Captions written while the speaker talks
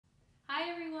Hi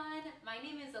everyone, my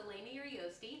name is Elena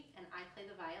Urioste and I play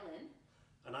the violin.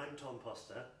 And I'm Tom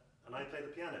Poster and I play the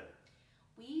piano.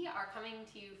 We are coming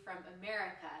to you from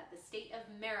America, the state of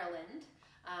Maryland.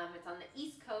 It's on the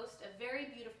East Coast, a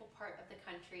very beautiful part of the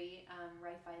country,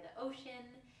 right by the ocean,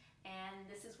 and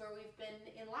this is where we've been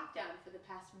in lockdown for the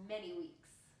past many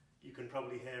weeks. You can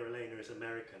probably hear Elena is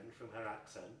American from her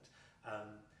accent,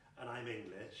 and I'm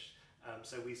English,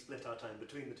 so we split our time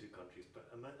between the two countries, but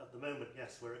at the moment,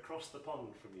 yes, we're across the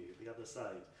pond from you, the other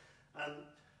side. And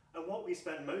what we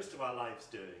spend most of our lives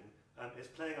doing is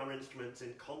playing our instruments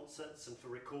in concerts and for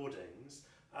recordings,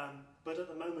 but at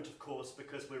the moment, of course,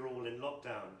 because we're all in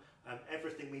lockdown,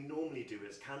 everything we normally do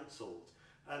is cancelled.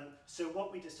 So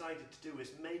what we decided to do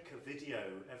is make a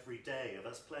video every day of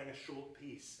us playing a short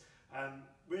piece,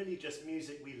 really just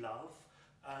music we love,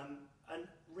 and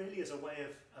really as a way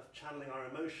of channeling our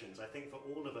emotions. I think for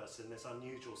all of us in this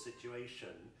unusual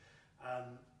situation,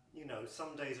 you know,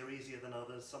 some days are easier than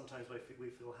others, sometimes we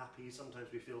feel happy,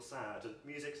 sometimes we feel sad, and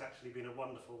music's actually been a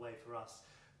wonderful way for us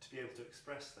to be able to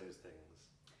express those things.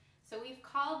 So we've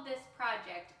called this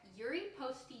project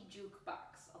Urioste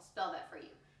Jukebox. I'll spell that for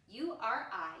you. U-R-I-P-O-S-T-E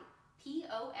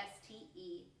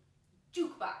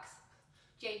Jukebox.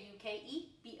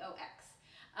 J-U-K-E-B-O-X.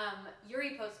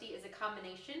 Urioste is a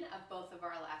combination of both of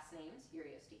our last names,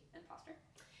 Urioste and Poster.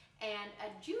 And a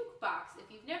jukebox,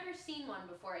 if you've never seen one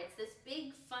before, it's this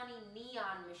big funny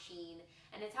neon machine,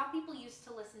 and it's how people used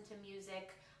to listen to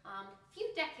music a few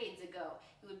decades ago.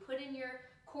 You would put in your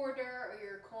quarter or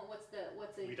your coin. What's a?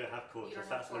 We don't have quarters.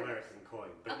 That's an American coin,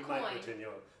 but you might put in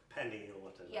your penny or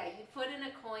whatever. Yeah, you'd put in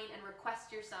a coin and request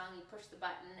your song. You push the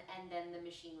button, and then the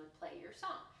machine would play your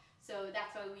song. So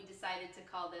that's why we decided to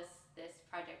call this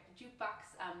project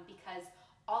Jukebox, because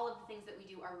all of the things that we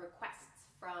do are requests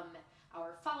from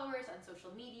our followers on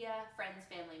social media, friends,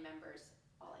 family members,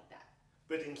 all like that.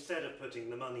 But instead of putting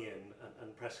the money in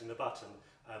and pressing the button,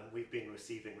 we've been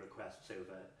receiving requests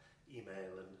over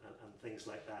email and things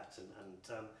like that,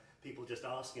 and people just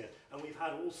asking it. And we've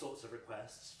had all sorts of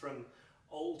requests from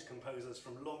old composers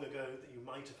from long ago that you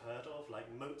might have heard of, like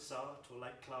Mozart or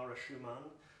like Clara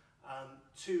Schumann,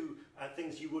 to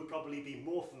things you would probably be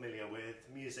more familiar with,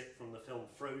 music from the film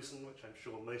Frozen, which I'm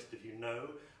sure most of you know,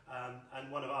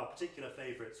 and one of our particular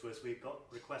favourites was we've got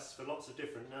requests for lots of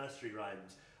different nursery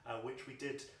rhymes, which we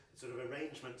did sort of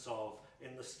arrangements of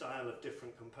in the style of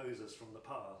different composers from the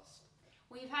past.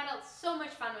 We've had so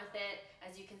much fun with it.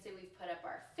 As you can see, we've put up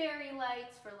our fairy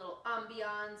lights for little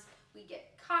ambiance. We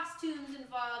get costumes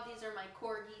involved. These are my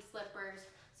corgi slippers.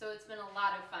 So it's been a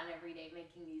lot of fun every day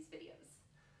making these videos.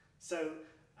 So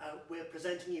we're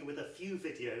presenting you with a few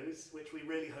videos, which we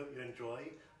really hope you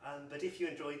enjoy. But if you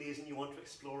enjoy these and you want to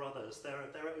explore others, there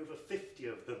are over 50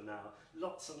 of them now.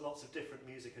 Lots and lots of different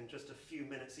music in just a few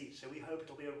minutes each. So we hope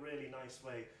it'll be a really nice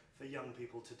way for young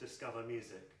people to discover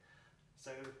music.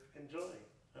 So enjoy,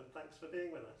 and thanks for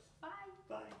being with us. Bye.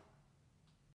 Bye.